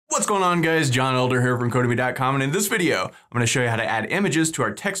What's going on, guys? John Elder here from Codemy.com, and in this video, I'm going to show you how to add images to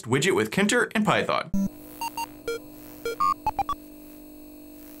our text widget with Tkinter and Python.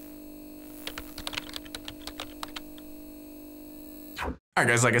 Alright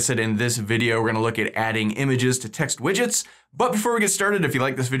guys, like I said, in this video, we're going to look at adding images to text widgets. But before we get started, if you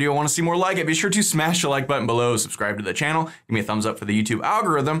like this video and want to see more like it, be sure to smash the like button below, subscribe to the channel, give me a thumbs up for the YouTube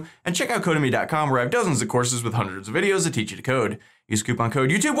algorithm, and check out Codemy.com where I have dozens of courses with hundreds of videos that teach you to code. Use coupon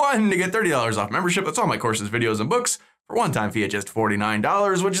code YouTube1 to get $30 off membership. That's all my courses, videos, and books for one-time fee at just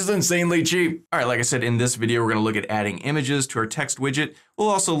 $49, which is insanely cheap. Alright, like I said, in this video, we're going to look at adding images to our text widget. We'll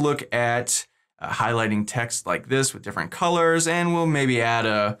also look at highlighting text like this with different colors, and we'll maybe add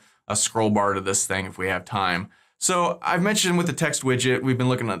a scroll bar to this thing if we have time. So I've mentioned with the text widget, we've been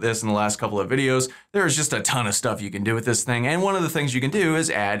looking at this in the last couple of videos, there's just a ton of stuff you can do with this thing, and one of the things you can do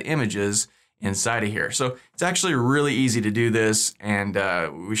is add images inside of here. So it's actually really easy to do this, and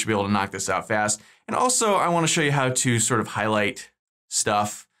we should be able to knock this out fast. And also I want to show you how to sort of highlight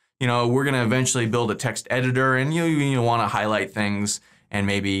stuff. You know, we're going to eventually build a text editor, and you want to highlight things and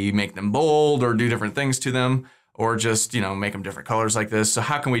maybe make them bold or do different things to them, or just, make them different colors like this. So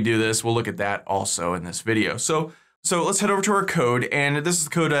how can we do this? We'll look at that also in this video. So let's head over to our code, and this is the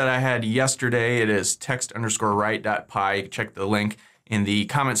code that I had yesterday. It is text_write.py. You can check the link in the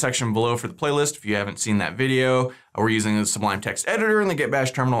comment section below for the playlist if you haven't seen that video. We're using the Sublime Text Editor and the Get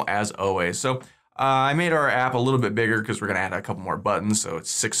Bash terminal as always. So I made our app a little bit bigger because we're gonna add a couple more buttons, so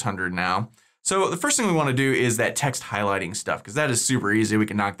it's 600 now. So the first thing we want to do is that text highlighting stuff, because that is super easy. We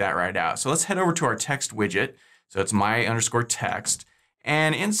can knock that right out. So let's head over to our text widget. So it's my_text.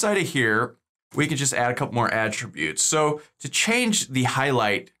 And inside of here, we can just add a couple more attributes. So to change the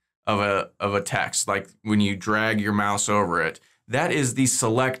highlight of a text, like when you drag your mouse over it, that is the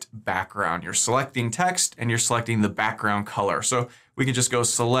select background. You're selecting text and you're selecting the background color. So we can just go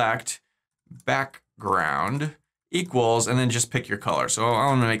select background equals, and then just pick your color. So I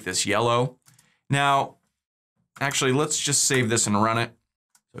want to make this yellow. Now, actually, let's just save this and run it.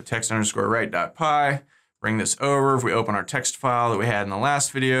 So text_write.py, bring this over. If we open our text file that we had in the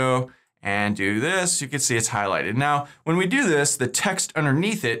last video and do this, you can see it's highlighted. Now, when we do this, the text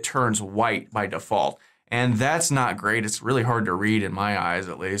underneath it turns white by default. And that's not great. It's really hard to read in my eyes,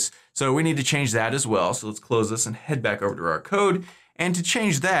 at least. So we need to change that as well. So let's close this and head back over to our code. And to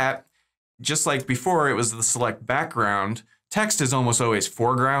change that, just like before, it was the select background. Text is almost always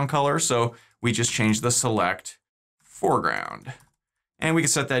foreground color, so we just change the select foreground. And we can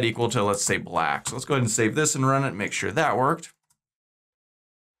set that equal to, let's say, black. So let's go ahead and save this and run it and make sure that worked.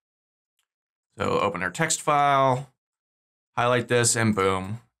 So open our text file, highlight this, and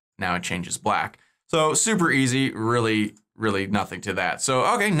boom, now it changes black. So super easy, really nothing to that. So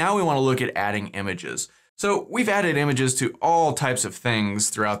okay, now we want to look at adding images. So we've added images to all types of things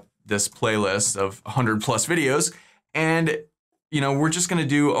throughout this playlist of 100+ videos, and we're just going to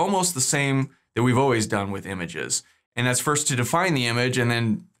do almost the same that we've always done with images. And that's first to define the image, and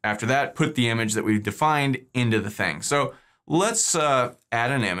then after that, put the image that we've defined into the thing. So let's add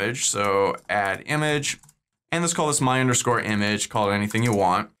an image. So add image, and let's call this my_image, call it anything you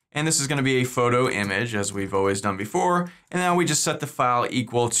want. And this is going to be a photo image, as we've always done before. And now we just set the file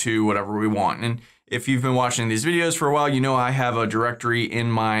equal to whatever we want. And if you've been watching these videos for a while, you know I have a directory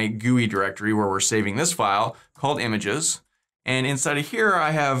in my GUI directory where we're saving this file called images. And inside of here,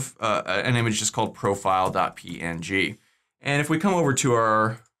 I have an image just called profile.png. And if we come over to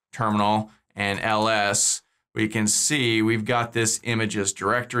our terminal and ls, we can see we've got this images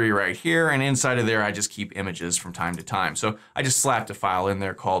directory right here. And inside of there, I just keep images from time to time. So I just slapped a file in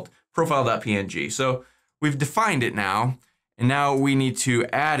there called profile.png. So we've defined it now, and now we need to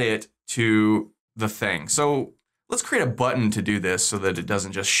add it to the thing. So let's create a button to do this so that it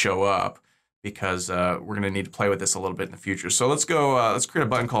doesn't just show up, because we're going to need to play with this a little bit in the future. So let's go, let's create a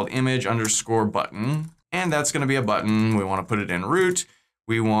button called image_button. And that's going to be a button. We want to put it in root.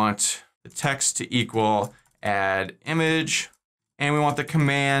 We want the text to equal add image. And we want the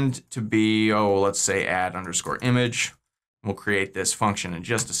command to be, let's say add_image. We'll create this function in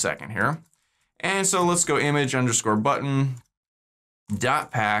just a second here. And so let's go image_button dot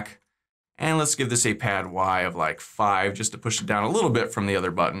pack. And let's give this a pad y of like 5 just to push it down a little bit from the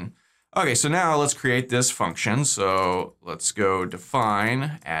other button. Okay, so now let's create this function. So let's go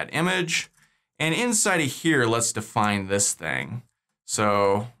define add image. And inside of here, let's define this thing.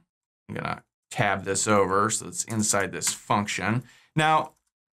 So I'm gonna tab this over so it's inside this function. Now,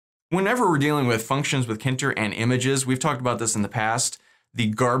 whenever we're dealing with functions with Tkinter and images, we've talked about this in the past, the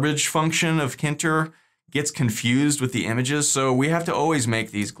garbage function of Tkinter gets confused with the images, so we have to always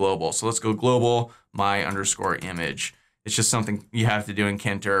make these global. So let's go global my_image. It's just something you have to do in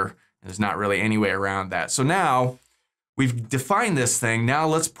Tkinter. There's not really any way around that. So now we've defined this thing. Now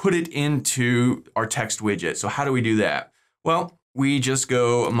let's put it into our text widget. So how do we do that? Well, we just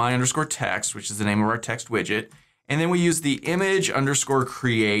go my_text, which is the name of our text widget. And then we use the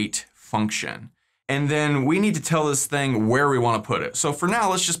image_create function. And then we need to tell this thing where we want to put it. So for now,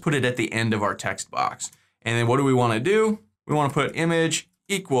 let's just put it at the end of our text box. And then what do we want to do? We want to put image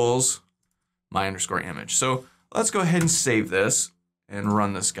equals my_image. So let's go ahead and save this and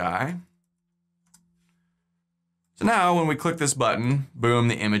run this guy. So now when we click this button, boom,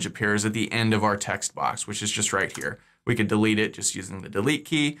 the image appears at the end of our text box, which is just right here. We could delete it just using the delete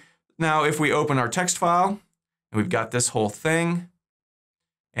key. Now, if we open our text file and we've got this whole thing,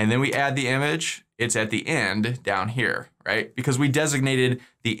 and then we add the image, it's at the end down here, right? Because we designated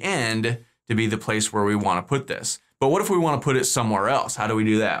the end to be the place where we want to put this. But what if we want to put it somewhere else? How do we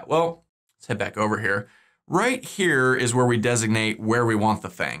do that? Well, let's head back over here. Right here is where we designate where we want the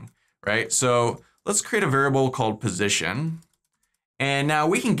thing, right? So let's create a variable called position. And now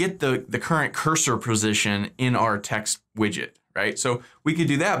we can get the current cursor position in our text widget, right? So we could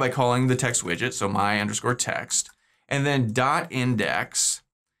do that by calling the text widget, so my_text, and then .index,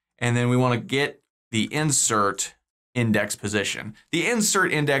 and then we want to get the insert index position. The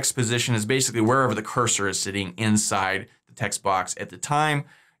insert index position is basically wherever the cursor is sitting inside the text box at the time.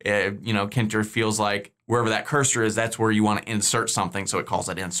 You know, Tkinter feels like wherever that cursor is, that's where you want to insert something, so it calls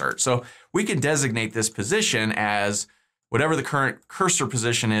it insert. So we can designate this position as whatever the current cursor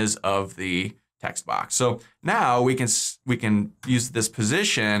position is of the text box. So now we can use this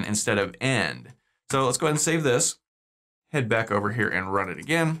position instead of end. So let's go ahead and save this, head back over here and run it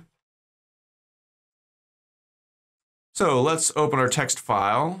again. So let's open our text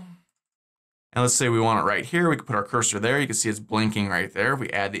file. And let's say we want it right here. We can put our cursor there. You can see it's blinking right there. If we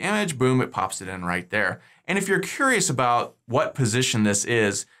add the image, boom, it pops it in right there. And if you're curious about what position this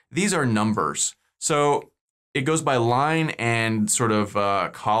is, these are numbers. So it goes by line and sort of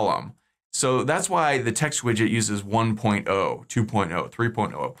column. So that's why the text widget uses 1.0, 2.0,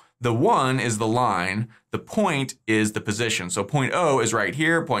 3.0. The 1 is the line, the point is the position. So 0.0 is right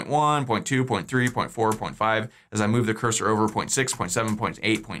here, 0.1, 0.2, 0.3, 0.4, 0.5. As I move the cursor over, 0.6, 0.7,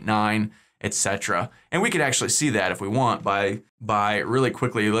 0.8, 0.9, etc. And we could actually see that if we want by really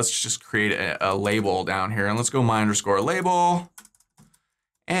quickly, let's just create a label down here. And let's go my_label.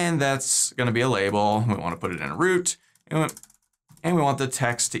 And that's going to be a label. We want to put it in a root. And we want the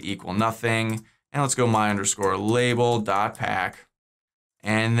text to equal nothing. And let's go my_label.pack.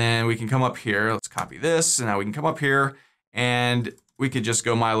 And then we can come up here. Let's copy this. And now we can come up here and we could just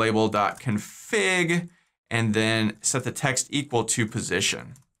go mylabel.config and then set the text equal to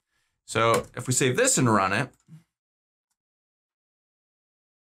position. So if we save this and run it,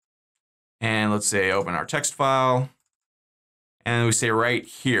 and let's say open our text file, and we say right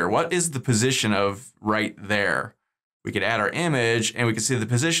here, what is the position of right there? We could add our image and we can see the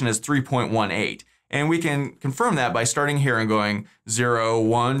position is 3.18. And we can confirm that by starting here and going 0,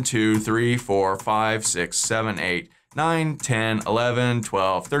 1, 2, 3, 4, 5, 6, 7, 8, 9, 10, 11,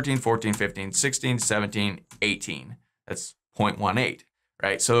 12, 13, 14, 15, 16, 17, 18. That's 0.18,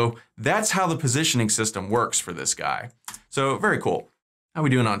 right? So that's how the positioning system works for this guy. So very cool. How are we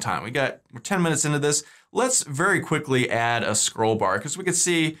doing on time? We're 10 minutes into this. Let's very quickly add a scroll bar because we can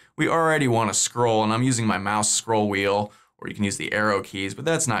see we already want to scroll, and I'm using my mouse scroll wheel, or you can use the arrow keys, but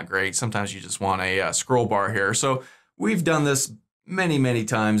that's not great. Sometimes you just want a scroll bar here. So we've done this many, many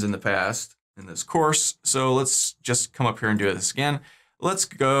times in the past in this course. So let's just come up here and do this again. Let's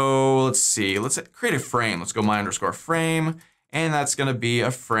go, let's see, let's create a frame. Let's go my_frame, and that's gonna be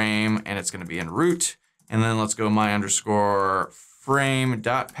a frame, and it's gonna be in root. And then let's go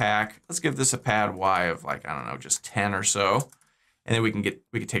my_frame.pack. Let's give this a pad Y of like, I don't know, just 10 or so. And then we can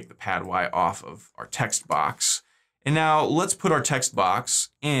take the pad Y off of our text box. And now let's put our text box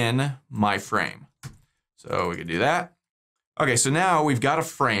in my frame. So we could do that. Okay, so now we've got a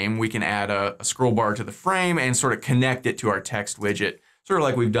frame. We can add a scroll bar to the frame and sort of connect it to our text widget, sort of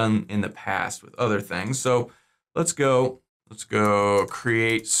like we've done in the past with other things. So let's go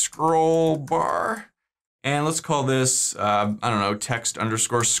create scroll bar. And let's call this, I don't know,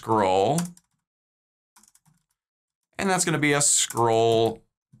 text_scroll. And that's going to be a scroll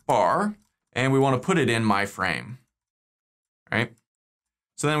bar. And we want to put it in my frame. Right?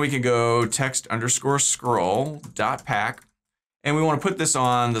 So then we can go text_scroll.pack. And we want to put this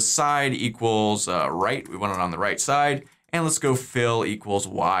on the side equals right. We want it on the right side. And let's go fill equals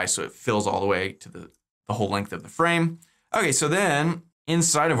Y. So it fills all the way to the whole length of the frame. Okay, so then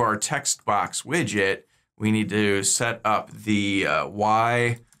inside of our text box widget, we need to set up the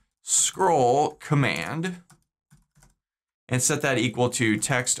Y scroll command. and set that equal to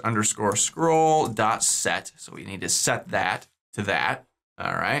text_scroll.set. So we need to set that to that.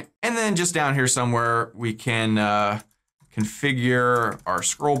 All right. And then just down here somewhere, we can configure our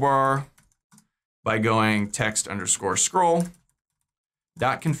scroll bar by going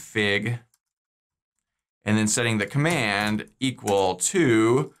text_scroll.config and then setting the command equal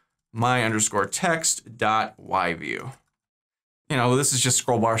to my_text.yview. You know, this is just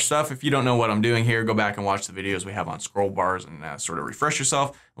scroll bar stuff. If you don't know what I'm doing here, go back and watch the videos we have on scroll bars and sort of refresh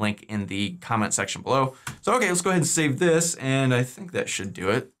yourself. Link in the comment section below. So, okay, let's go ahead and save this. And I think that should do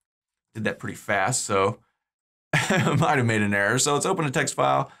it. Did that pretty fast, so I might have made an error. So let's open a text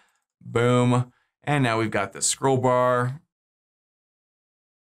file. Boom. And now we've got the scroll bar.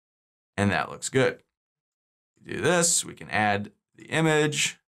 And that looks good. Do this, we can add the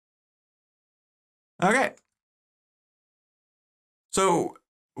image. Okay. So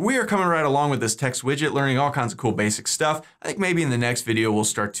we are coming right along with this text widget, learning all kinds of cool basic stuff. I think maybe in the next video, we'll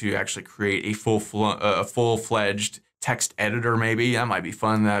start to actually create a full-fledged text editor maybe. That might be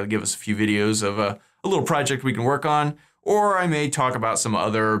fun. That'll give us a few videos of a little project we can work on. Or I may talk about some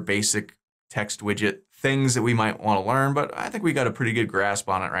other basic text widget things that we might want to learn, but I think we got a pretty good grasp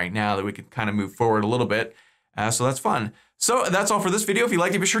on it right now that we can kind of move forward a little bit. So that's fun. So that's all for this video. If you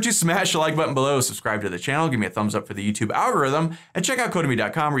liked it, be sure to smash the like button below, subscribe to the channel, give me a thumbs up for the YouTube algorithm, and check out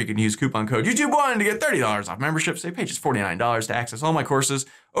Codemy.com where you can use coupon code YouTube1 to get $30 off membership. Save pages $49 to access all my courses,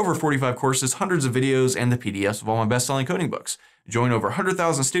 over 45 courses, hundreds of videos, and the PDFs of all my best-selling coding books. Join over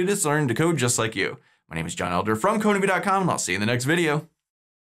 100,000 students learning to code just like you. My name is John Elder from Codemy.com, and I'll see you in the next video.